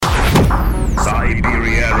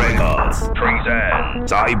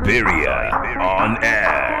Siberia on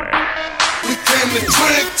air. We came to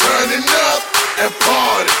drink, turning up and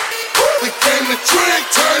party. We came to drink,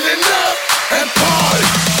 turning up and party.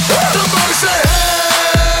 Somebody say,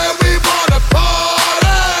 hey, we wanna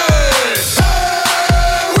party.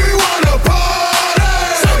 Hey, we wanna party.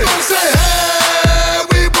 Somebody say, hey,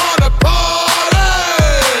 we wanna party.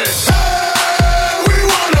 Hey, we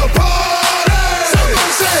wanna party.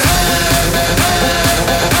 Somebody say,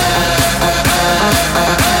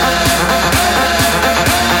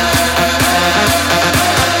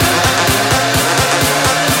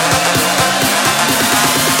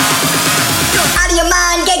 out of your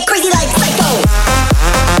mind, get crazy like psycho.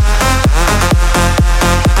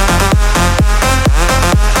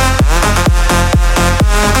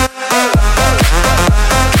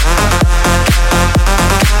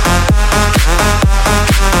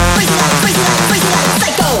 Crazy like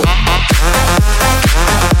psycho.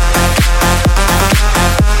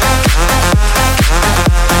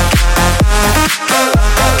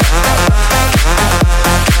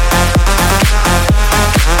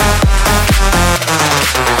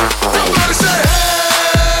 somebody say,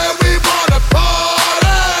 hey, we wanna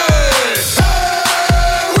party.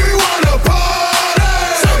 Hey, we wanna party.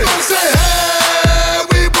 Somebody say, hey,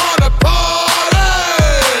 we wanna party.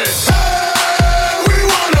 Hey, we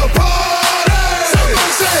wanna party.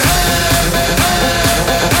 Somebody say,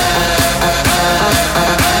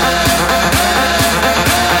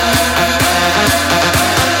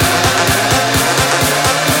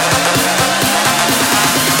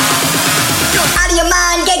 Out of your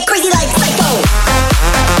mind, get crazy like psycho.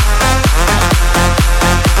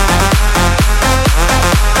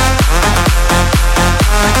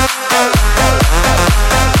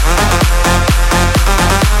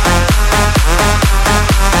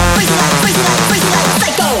 Crazy like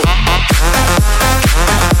psycho.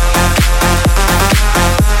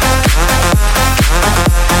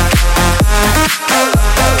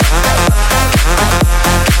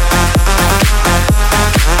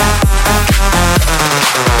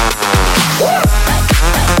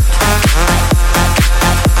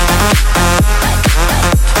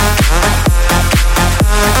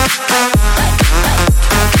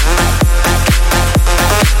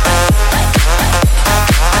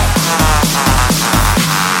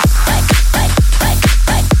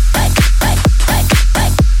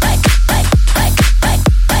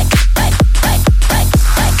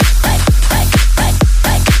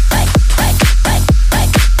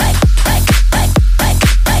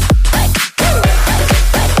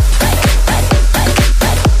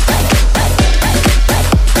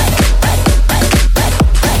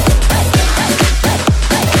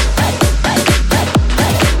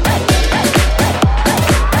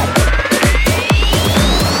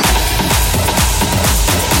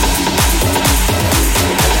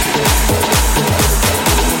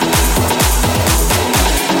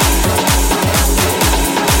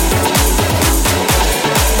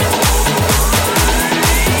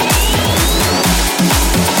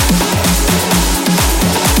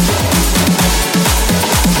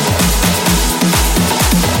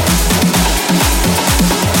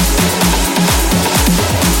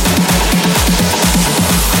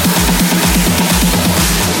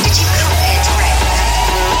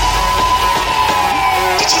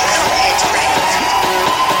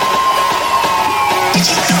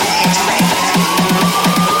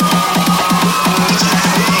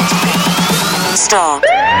 Stop.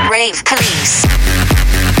 Rave police.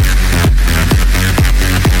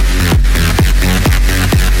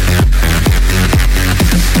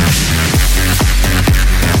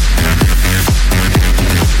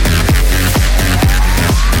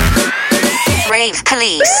 Rave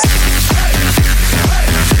police.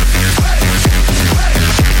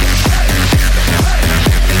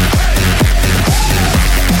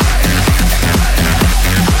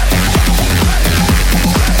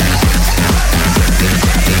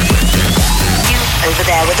 Over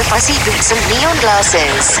there with the fuzzy boots and neon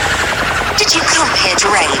glasses. Did you come here to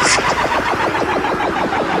rave?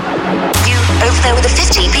 You over there with the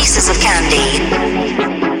 50 pieces of candy.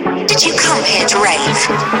 Did you come here to rave?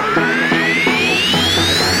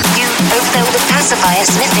 You over there with the pacifier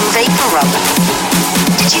sniffing vapor rub.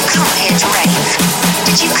 Did you come here to rave?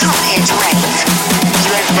 Did you come here to rave?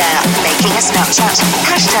 You over there making a Snapchat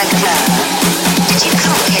hashtag blur. Did you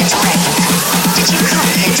come here to rave? Did you come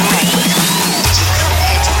here to rave? Did you come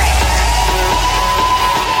here to rave?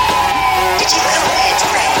 Did you come here to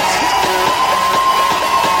rave?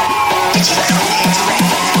 Did you come here to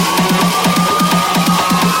rave?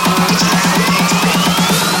 Did you come here to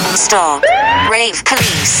rave? Stop. Rave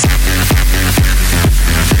police.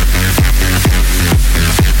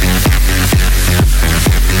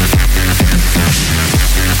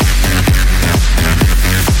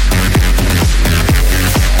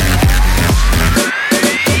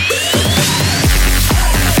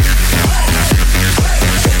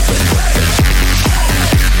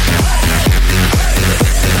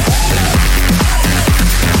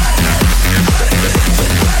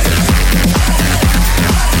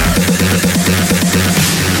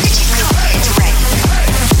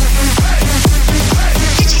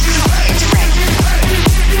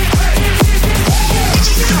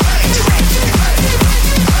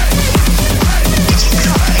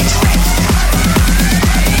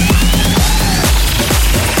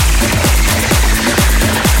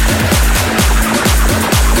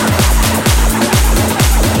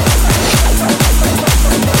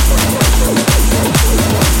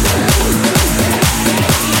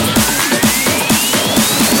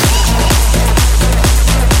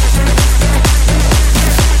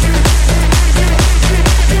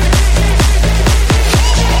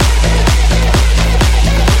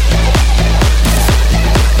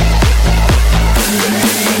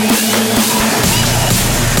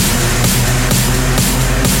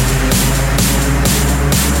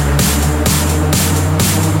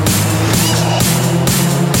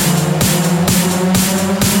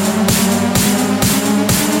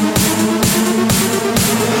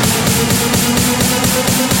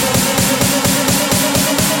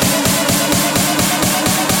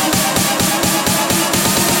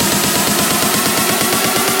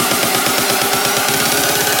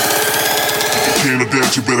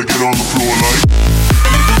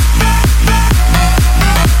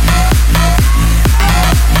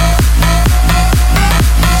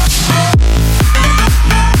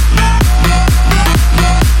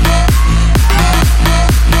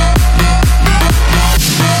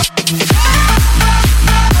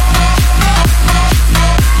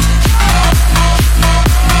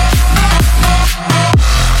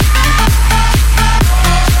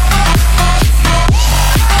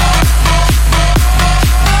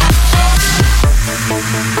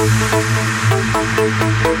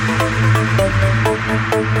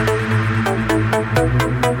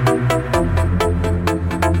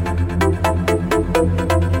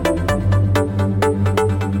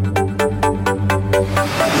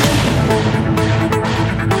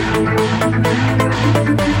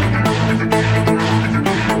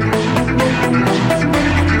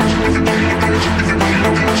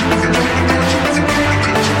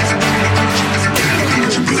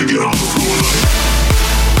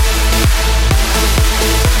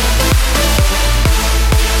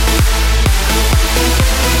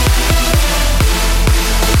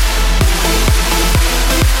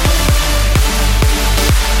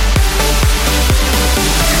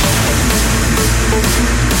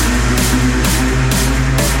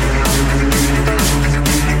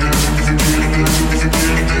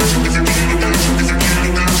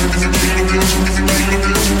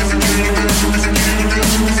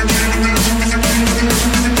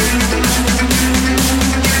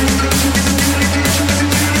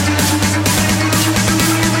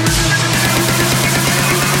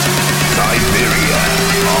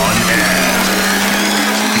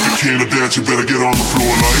 floor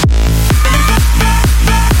like.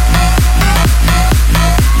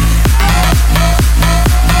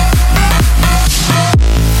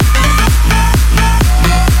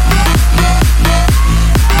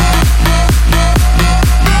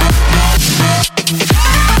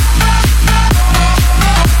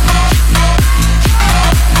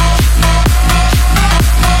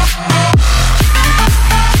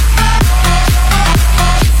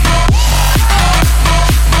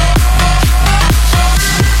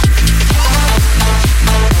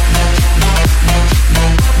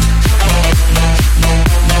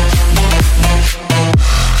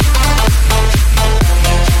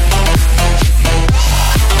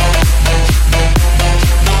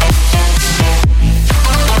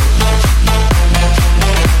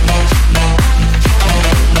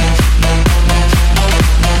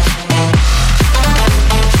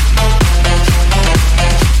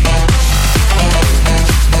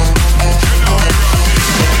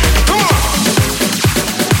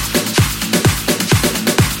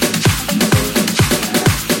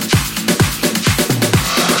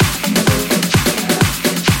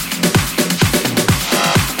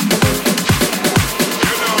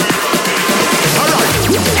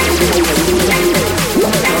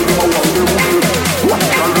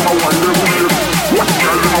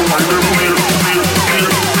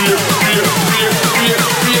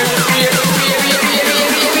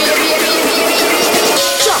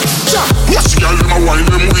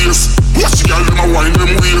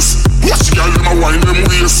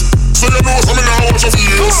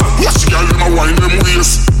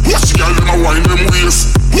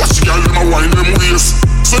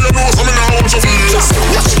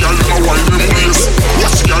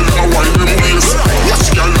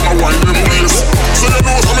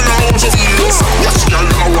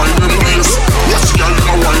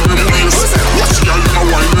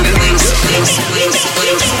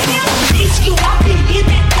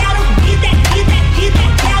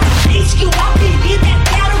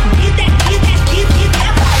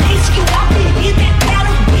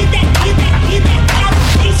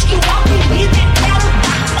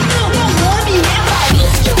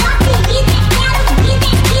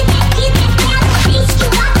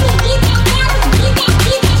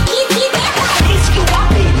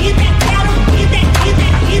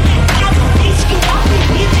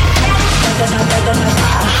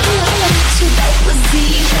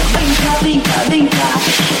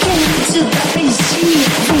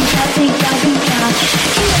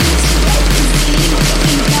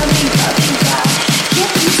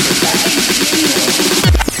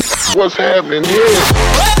 What's happening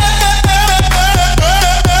here?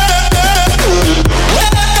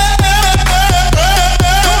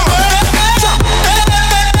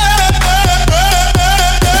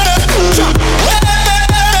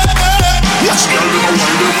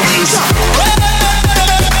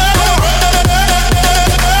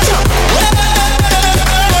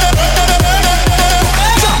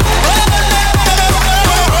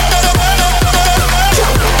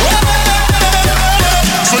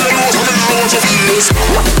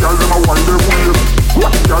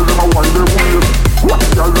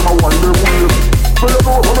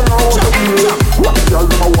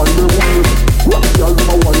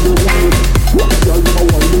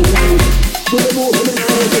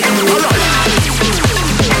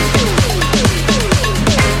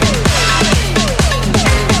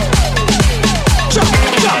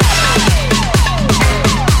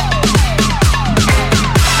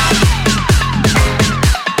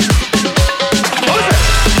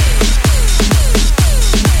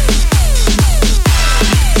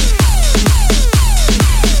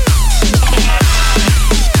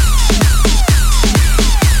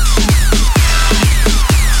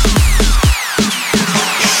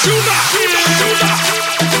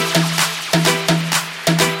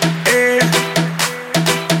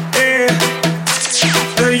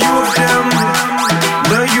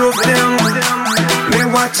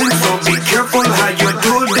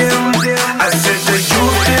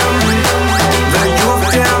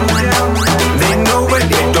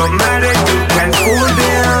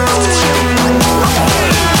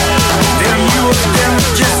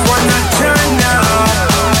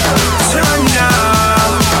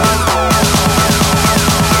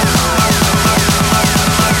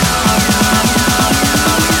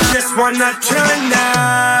 Wanna turn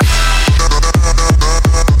up.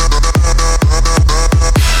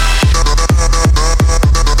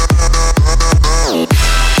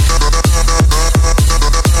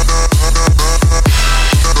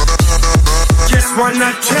 Just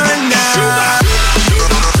wanna turn up.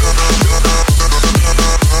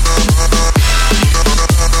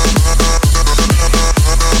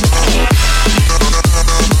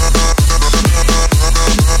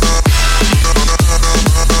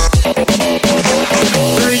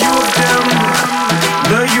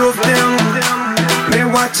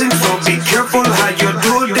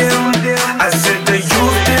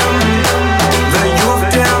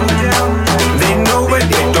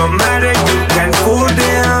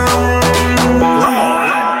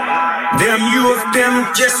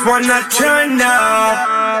 Just wanna turn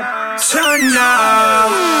up, turn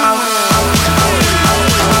up.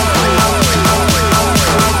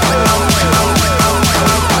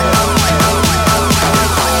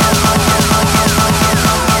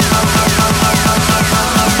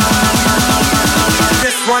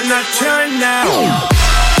 Wanna turn now.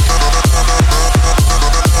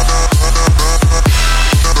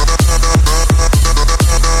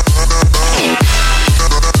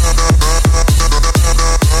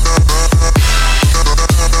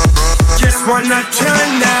 Just wanna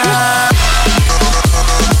turn now.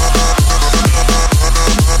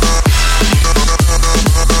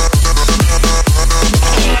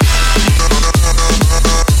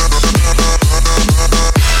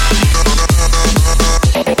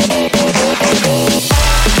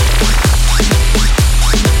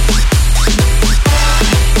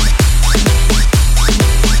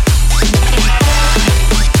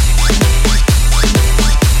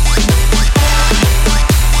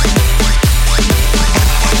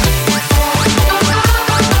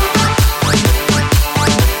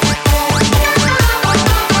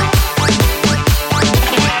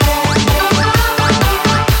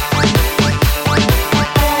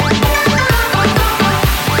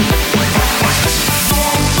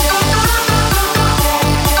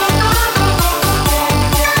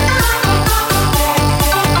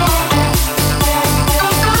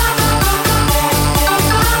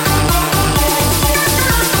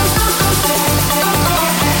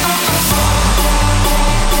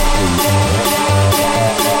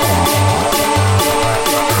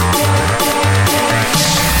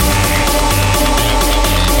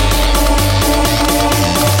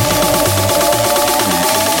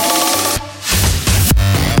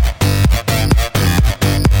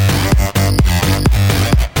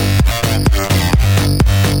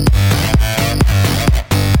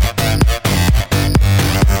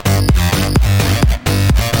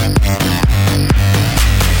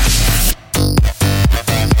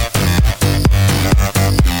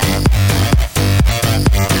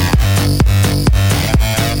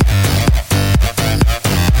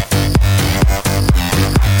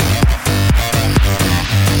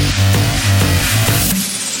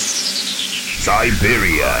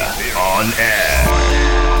 Siberia on air.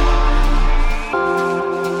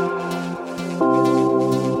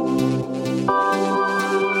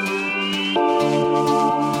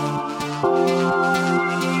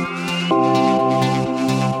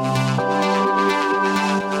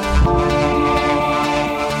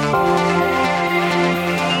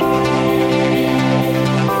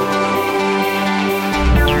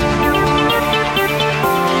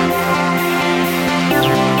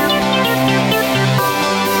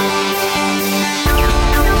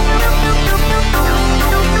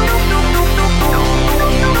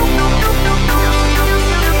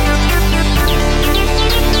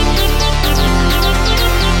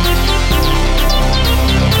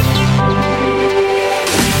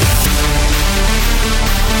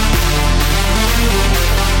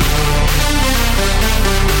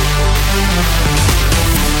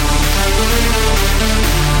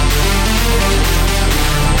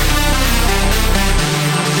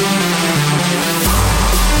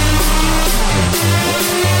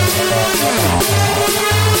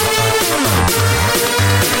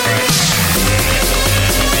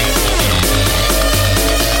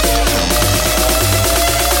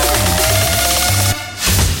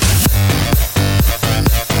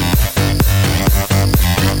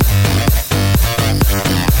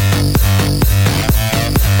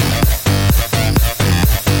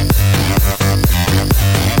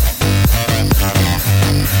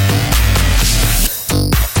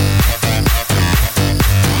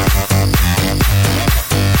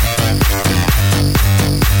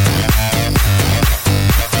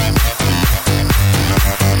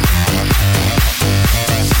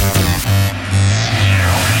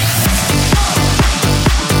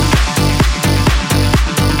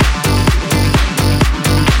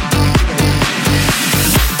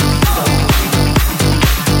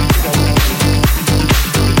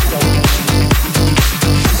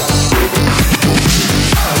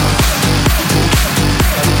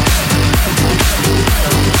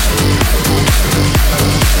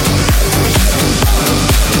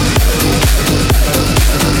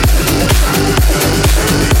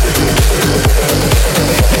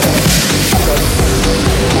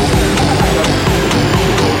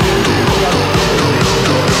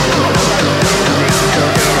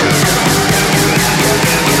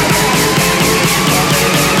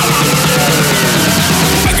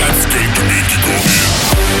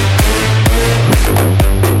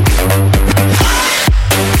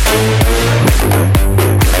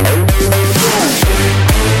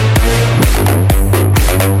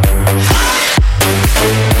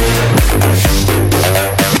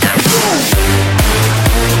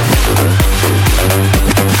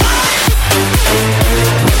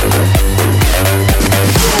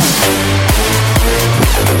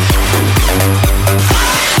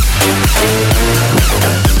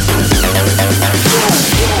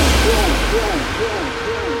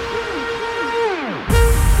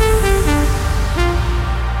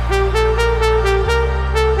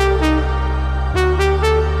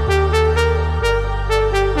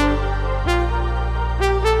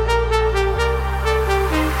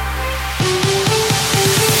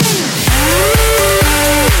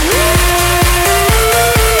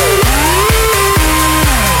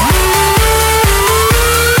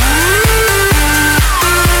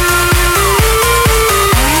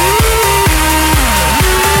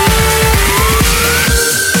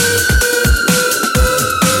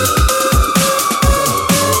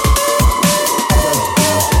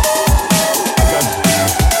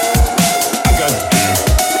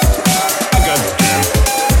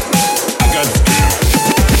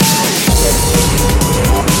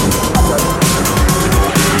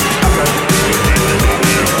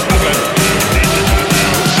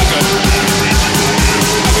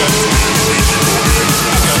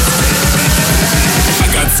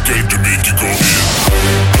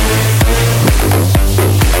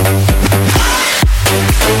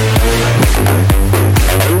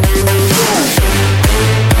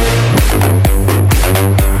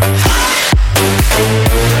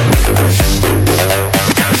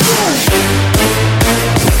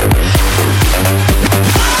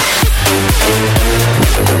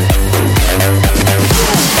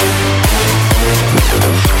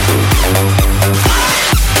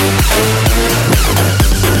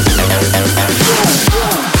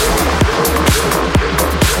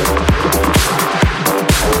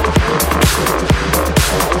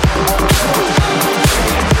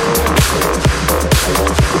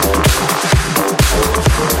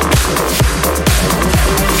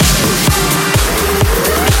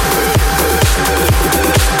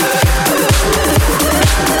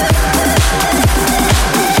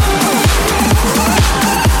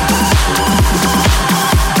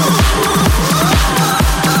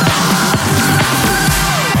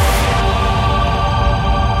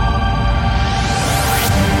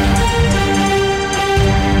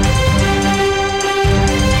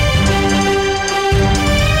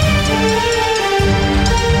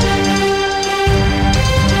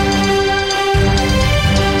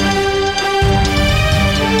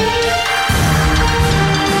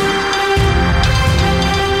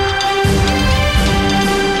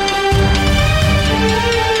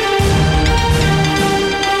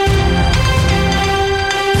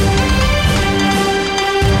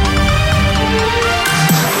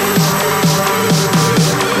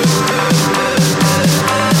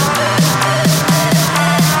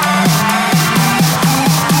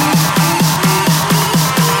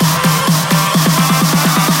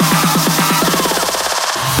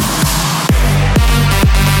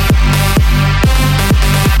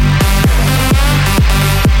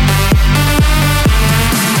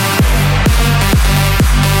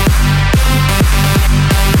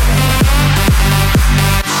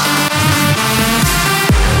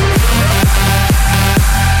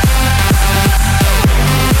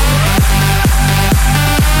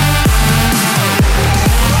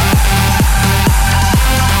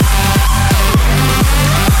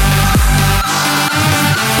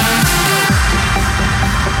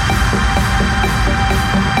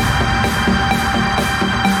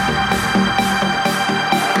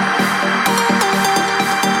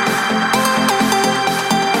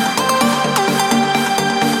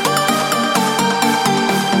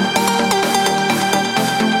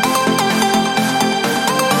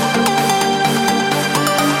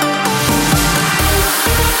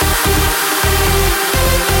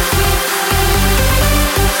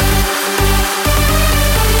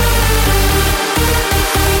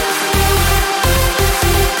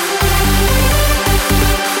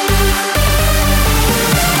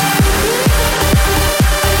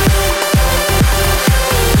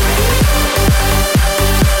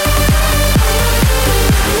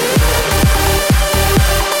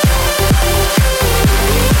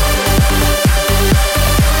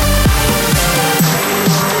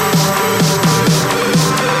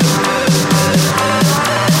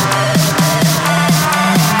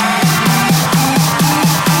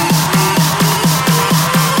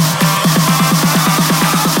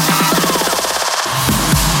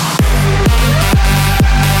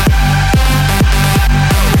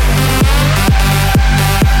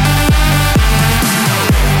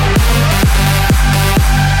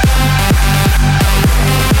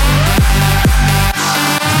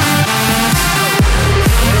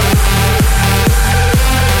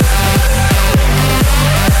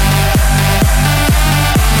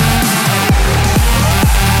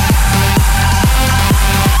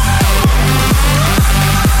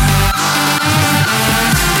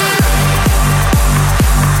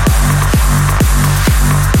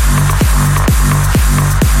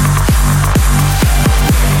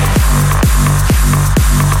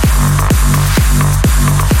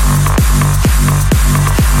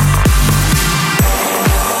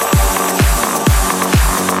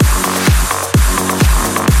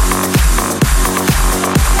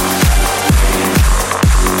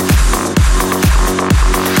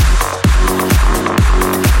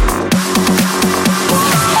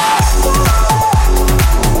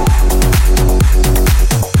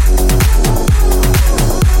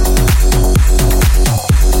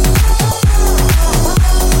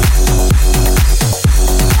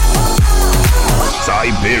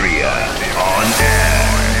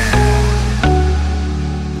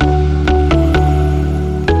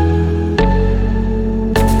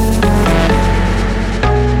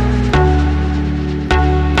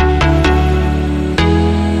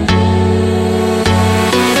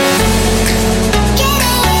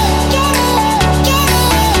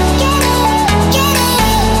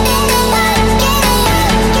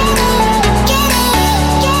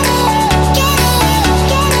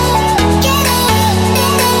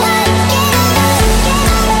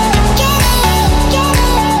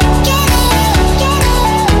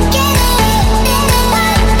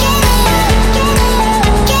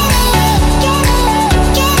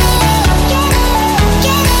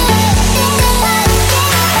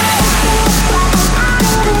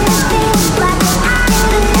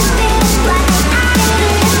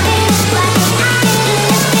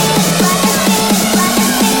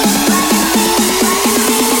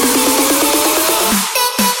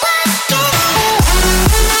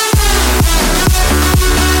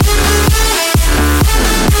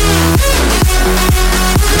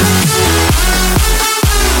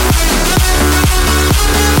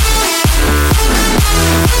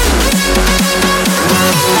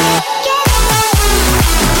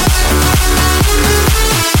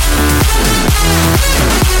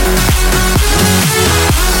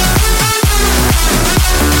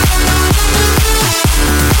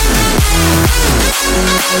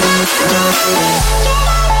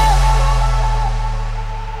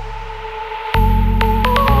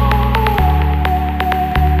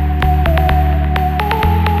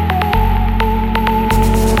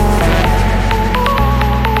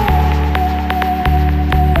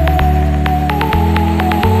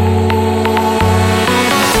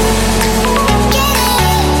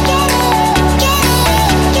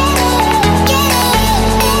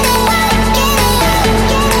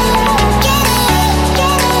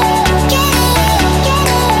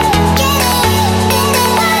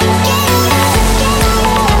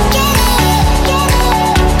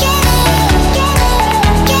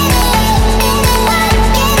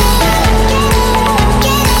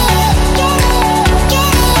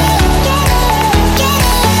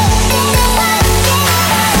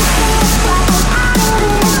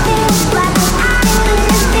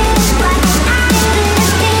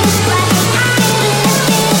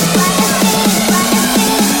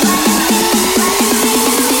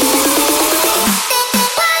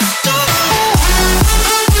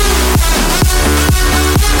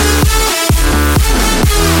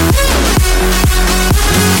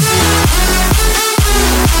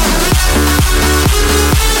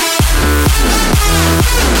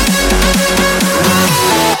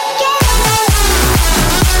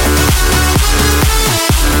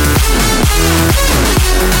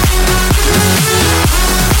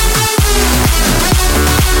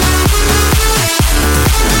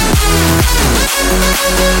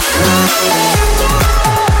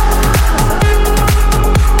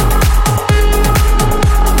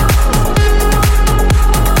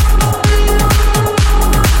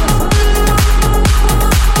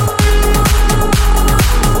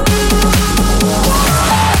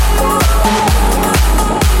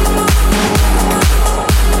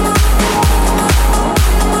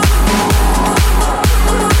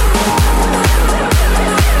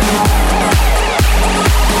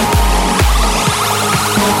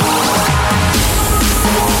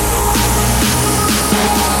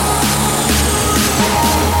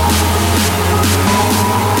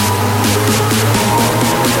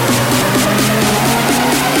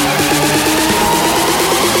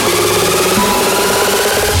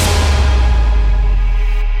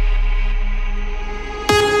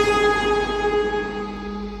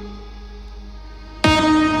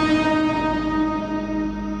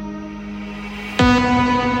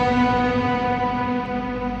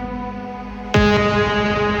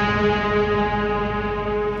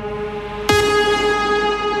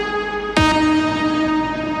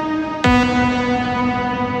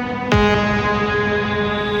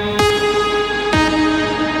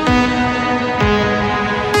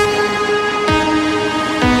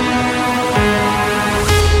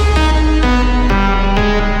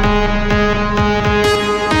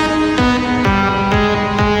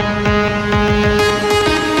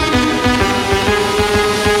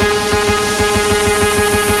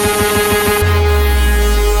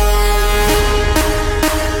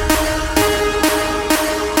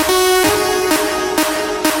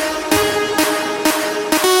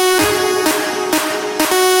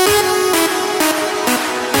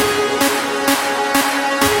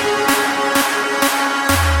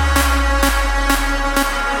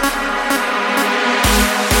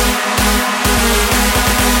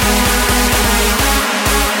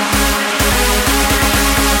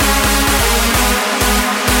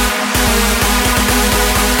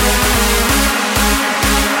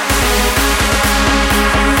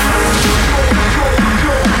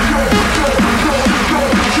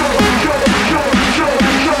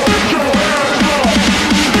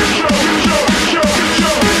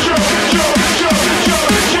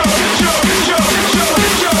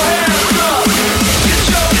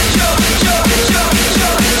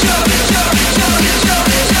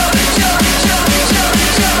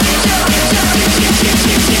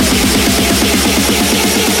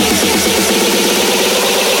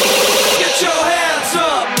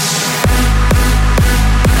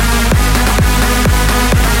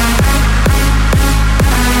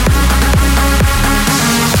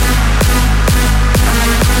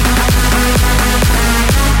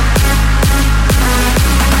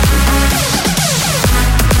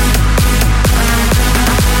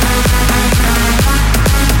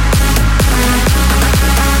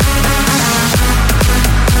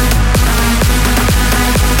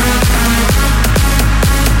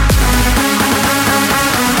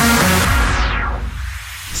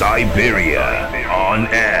 Siberia on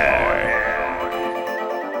air.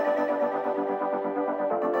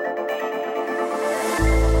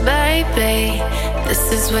 Baby,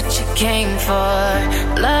 this is what you came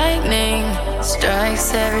for. Lightning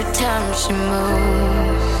strikes every time she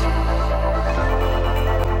moves.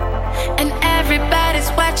 Everybody's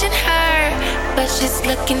watching her, but she's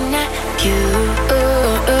looking at you.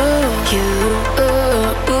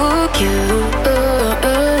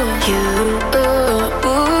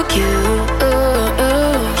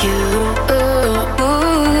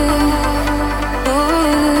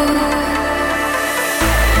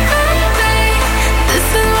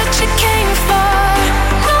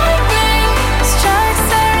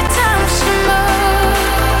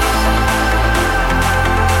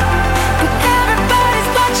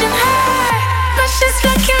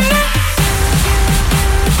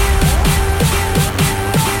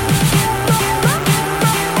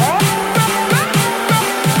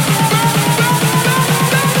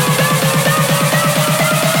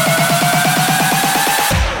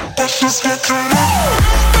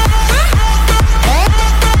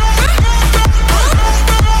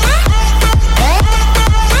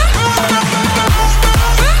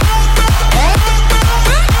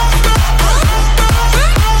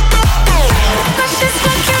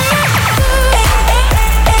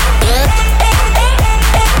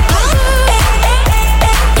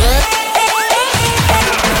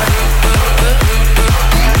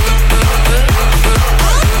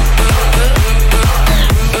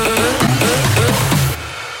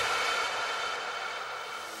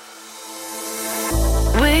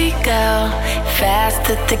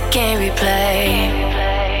 The game we play.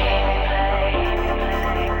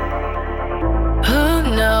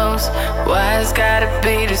 Who knows why it's gotta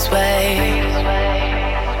be this way?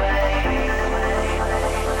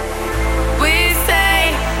 We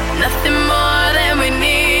say nothing more than we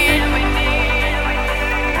need.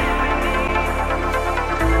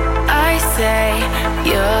 I say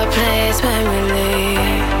your place when we leave.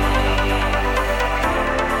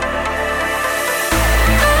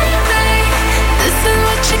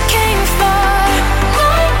 You came for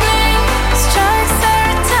lightning strikes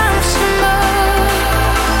every time she moves,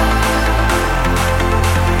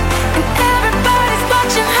 and everybody's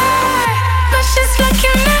watching her, but she's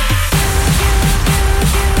looking at.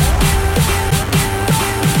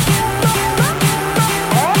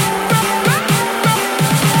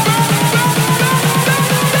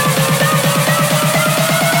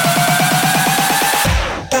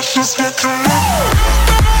 She's looking at.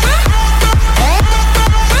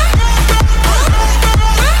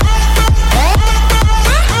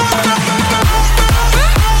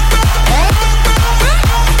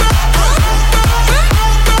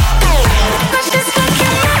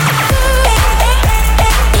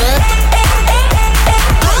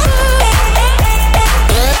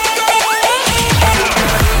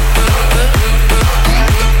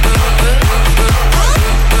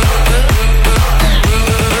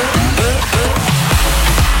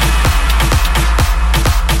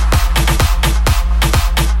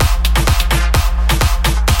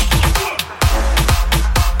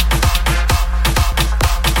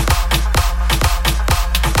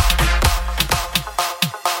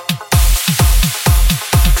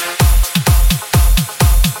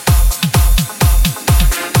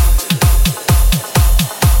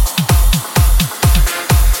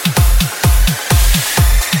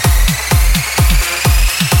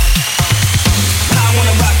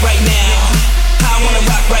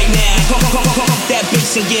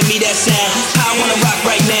 And give me that sound. I wanna rock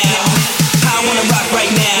right now. I wanna rock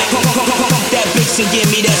right now. Pump that bass and give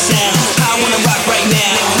me that sound. I wanna rock right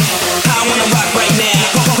now. I wanna rock right now.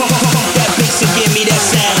 Pump that bass and give me that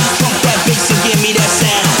sound. Pump that bass and give me that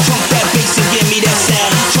sound. Pump that bass and give me that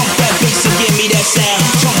sound. Pump that bass and give me that sound.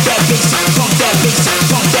 Pump that bass, pump that bass,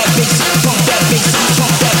 pump that bass, pump that bass,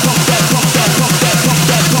 pump that, pump that, pump that, pump that, pump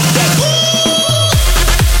that, pump that.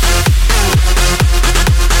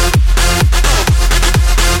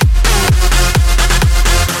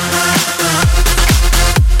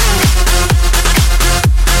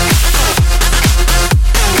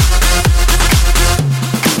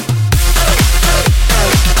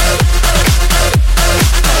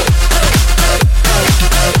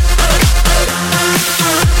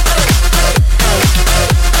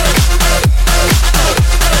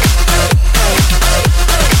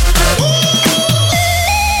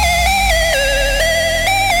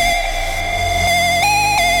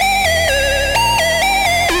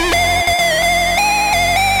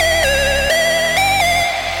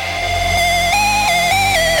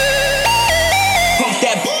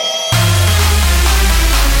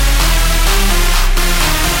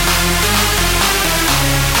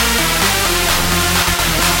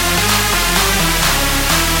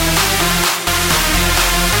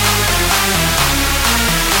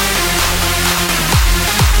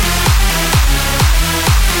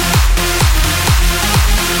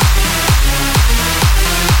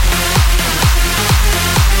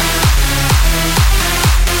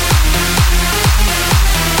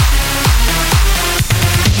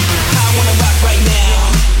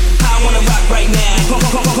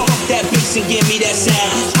 that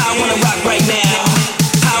sound. I wanna rock right now.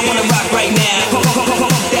 I wanna rock right now.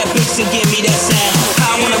 Pump that bass and give me that sound.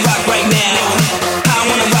 I wanna rock right now. I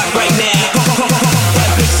wanna rock right now. Pump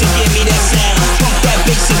that bass and give me that sound. Pump that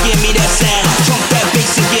bass and give me that sound. Pump that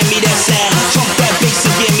bass and give me that sound. Pump that bass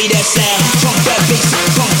and give me that sound. Pump that bass,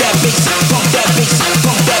 pump that bass, pump that bass,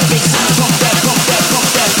 pump that bass, pump that, pump that, pump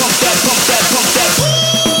that, pump that, pump that, pump that.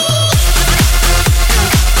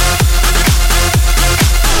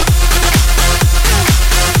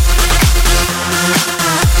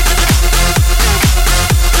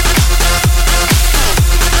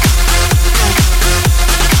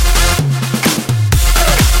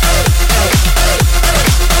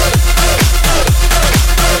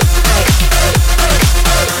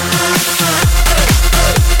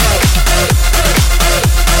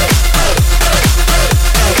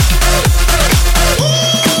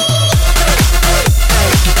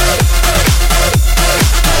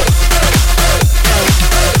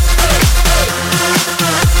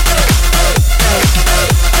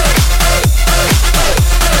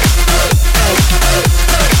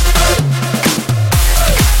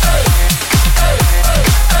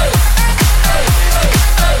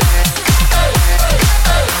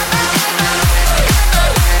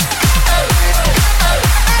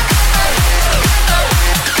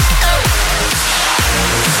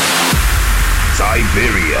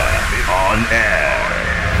 Siberia on air.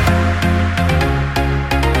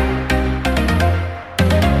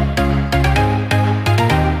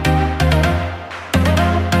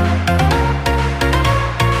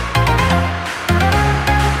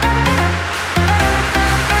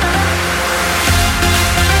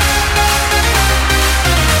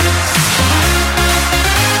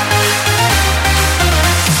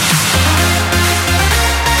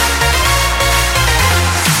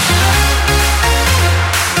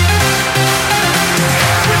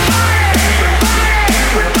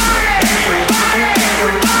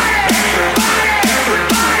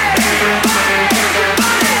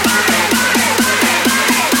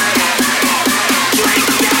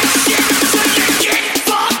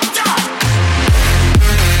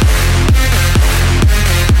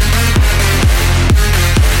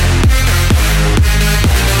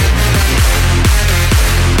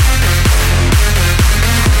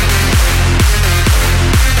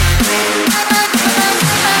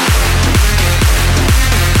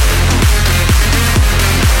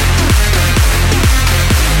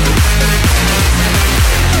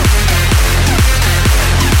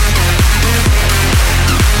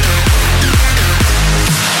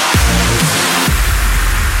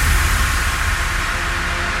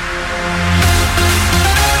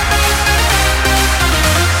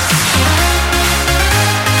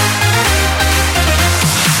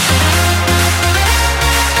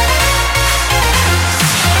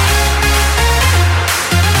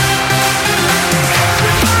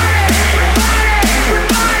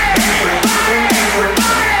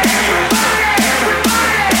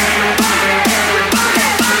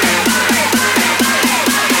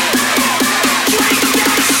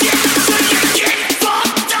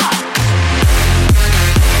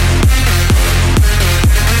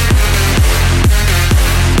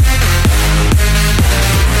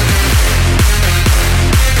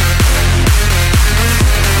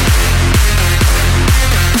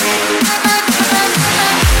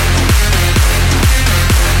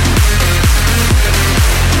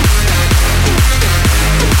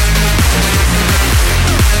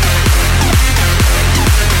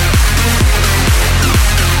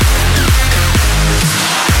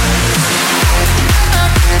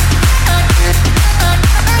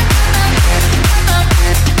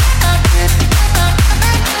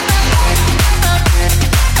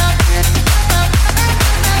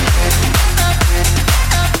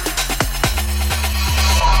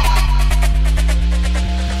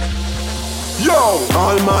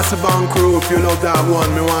 All massive and crew, if you love that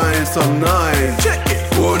one, me want you some nice. Check it.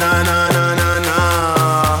 Oh na na na na na.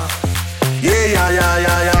 Yeah yeah yeah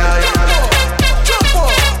yeah yeah. Jump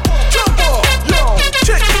up, yo,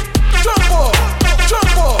 check it. Jump up,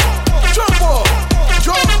 jump up, jump up,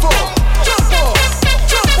 jump up, jump up,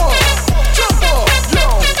 jump up, jump up, yo,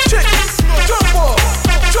 check it. Jump up,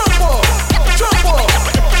 jump up, jump up, jump up,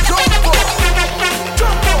 jump up, jump up,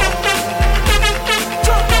 jump up.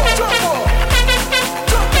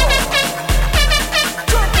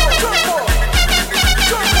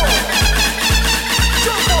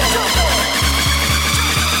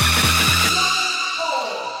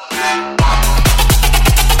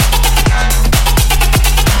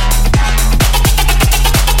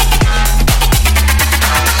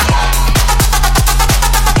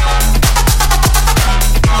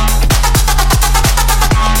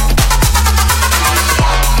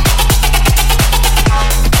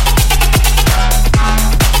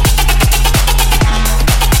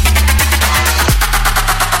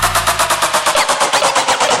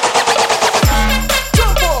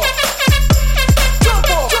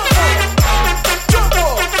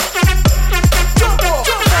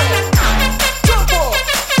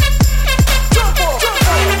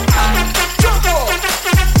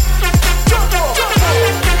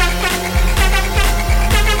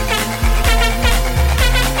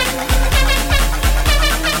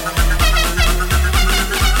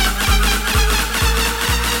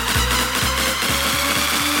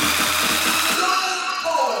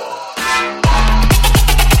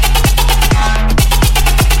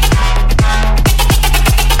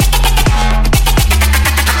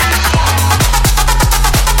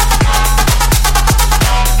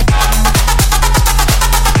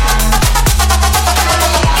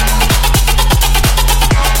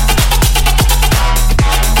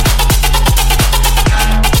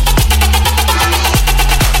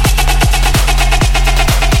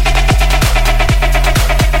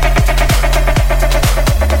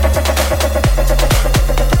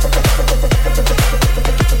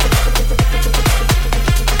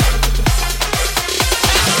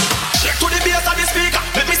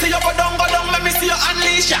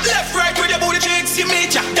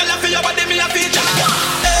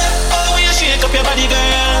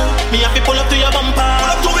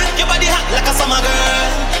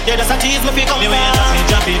 Yeah, that's a tease me fi come back.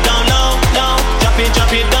 Drop it down low, low. Drop it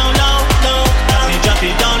down low, low. Drop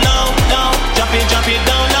it down low, low. Drop it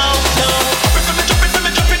down low, low.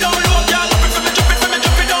 Drop it down low, girl.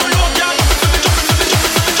 Drop it down low, girl.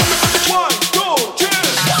 1, 2, 3.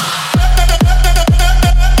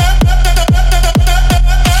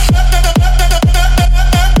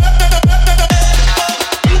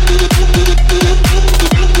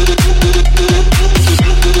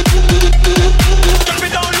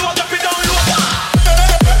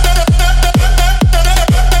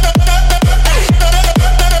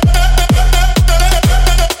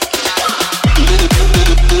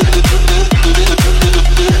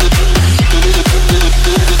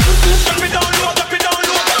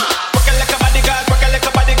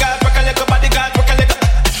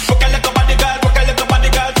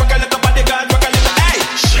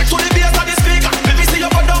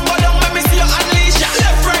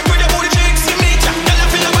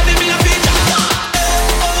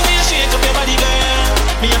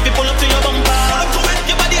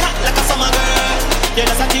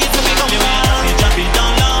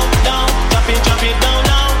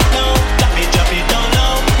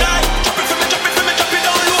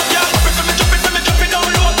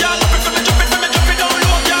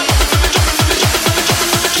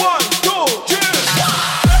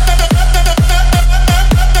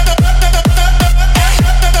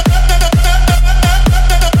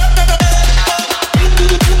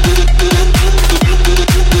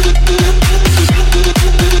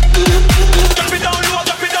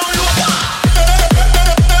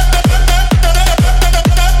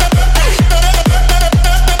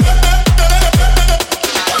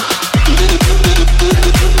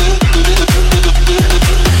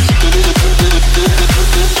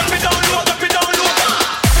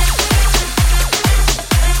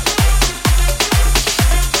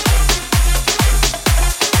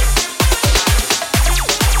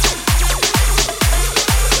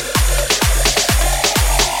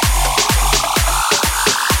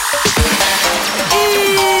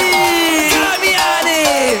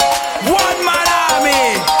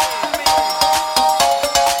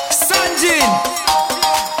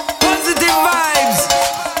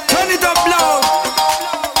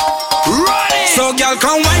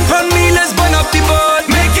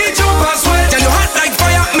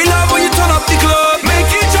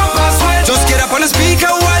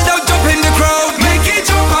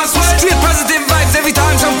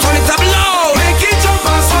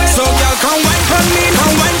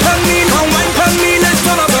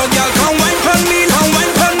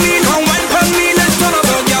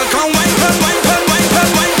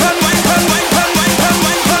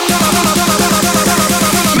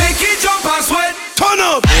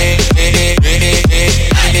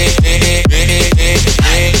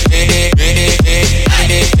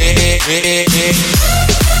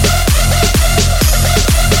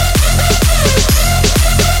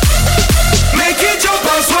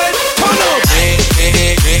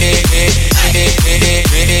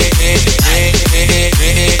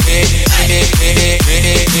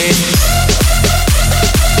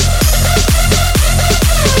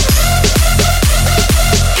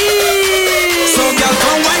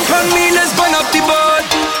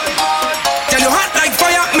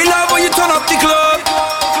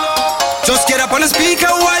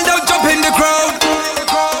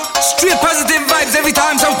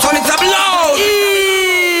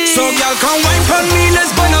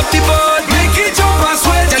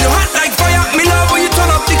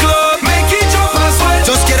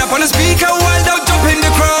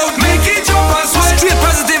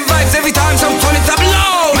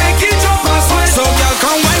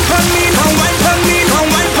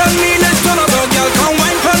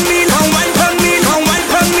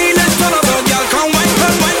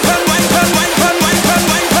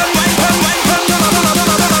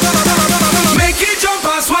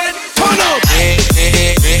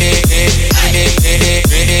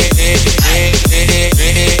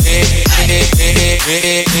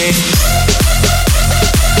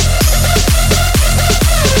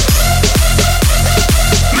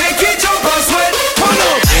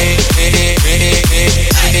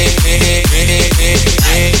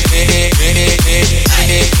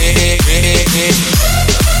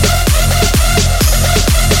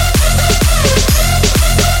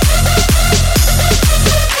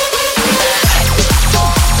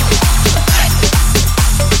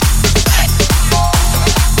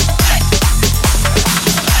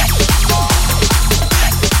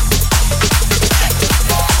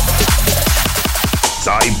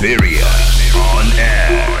 Siberia on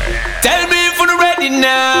air. Tell me if you're ready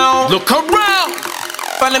now. Look around.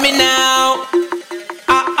 Follow me now.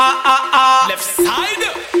 Left side.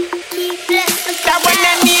 That one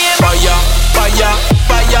that name. Fire, fire,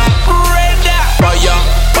 fire. Red. Fire,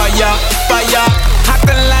 fire, fire. Hot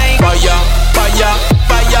line. Fire, fire,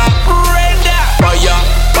 fire. Red. Fire,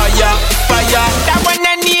 fire, fire. That one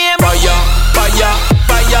that name. Fire, fire,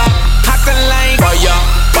 fire. Hot line. Fire,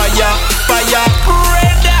 fire, fire.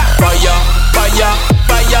 Red. Fire, fire,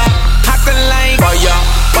 fire. Hot line. Fire,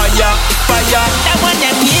 fire, fire. That one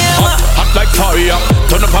that name. Hot like fire.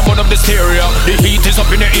 Turn up and burn up the stereo. The heat is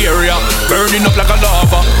up in the area, burning up like a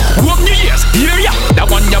lava. Warm the ears, hear ya.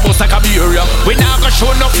 That one ya bust like a beer. We now gonna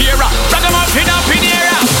show no fear. Ragamuffin up in the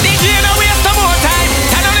area. DJ no waste no more time.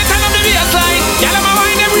 Turn on the baseline. Gyal am a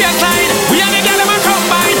wine them baseline. We and the gyal am a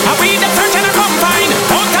combine. And we the search and a combine.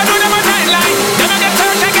 Out and do them a timeline. Them a get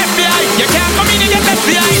search and get FBI. You can't come in and get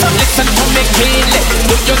FBI. So listen to me clearly.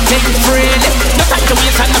 Do your thing freely. No time to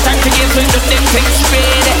waste and no time to gaze. We do them things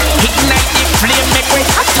freely. Ignite the flame, make we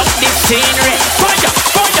hot up the scenery. Fire,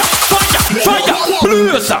 fire, fire, fire.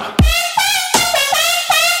 Blaze.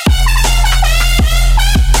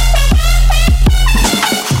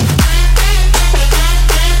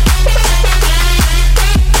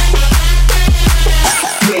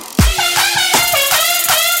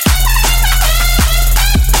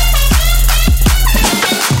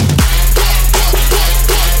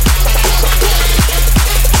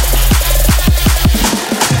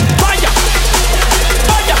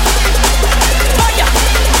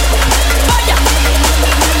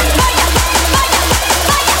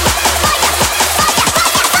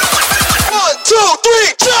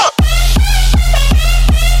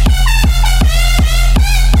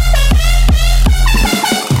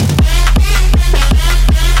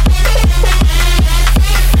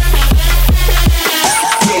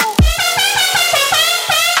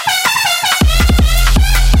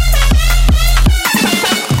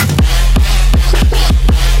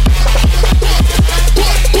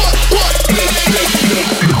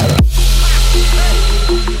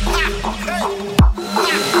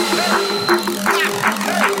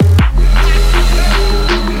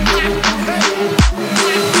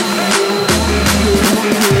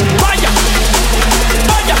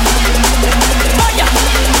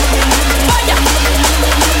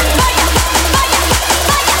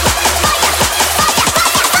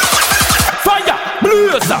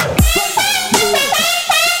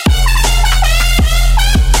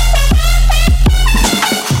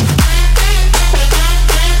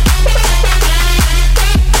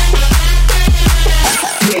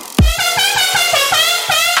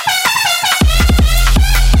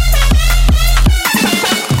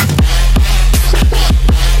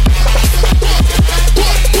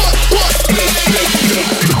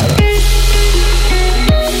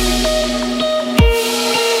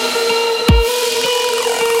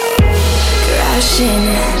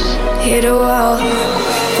 Hit a wall.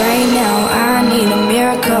 Right now I need a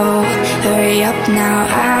miracle. Hurry up now,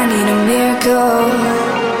 I need a miracle.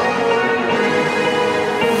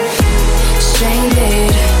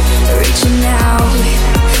 Stranded, reaching out.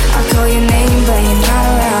 I call your name but you're not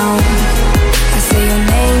around. I say your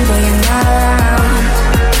name but you're not around.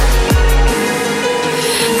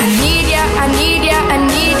 I need ya, I need ya, I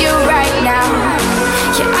need you right now.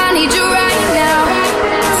 Yeah, I need you right now.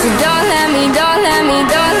 So don't let me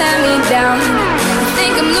down. I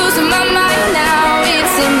think I'm losing my mind now.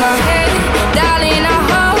 It's in my head, darling. I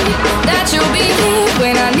hope that you'll be here.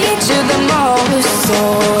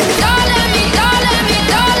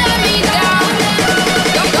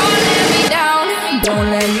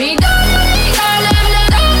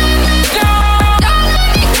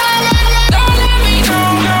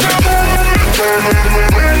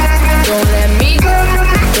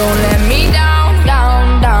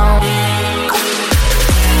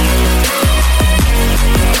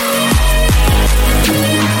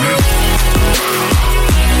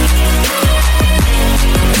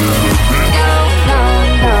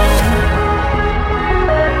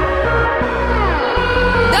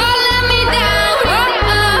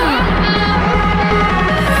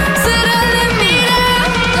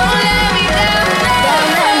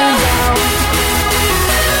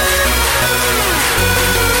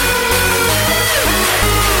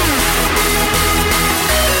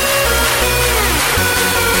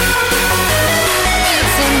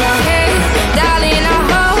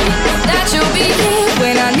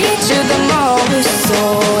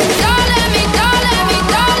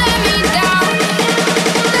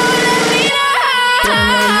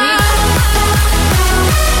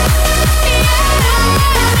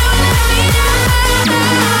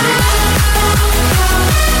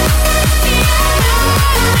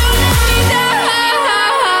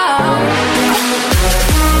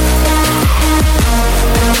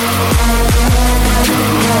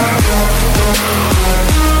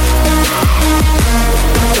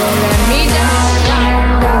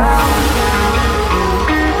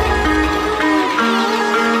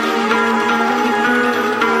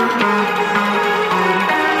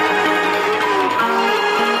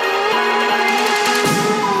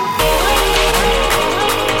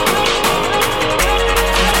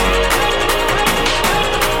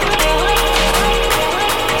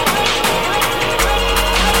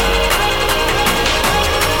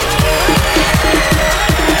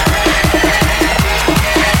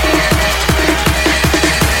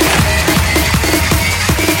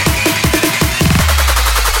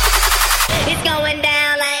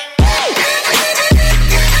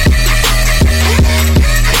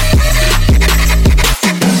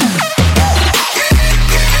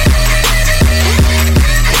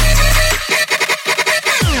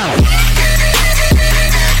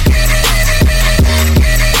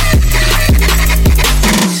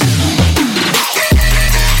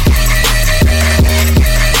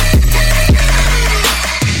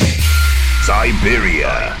 Siberia.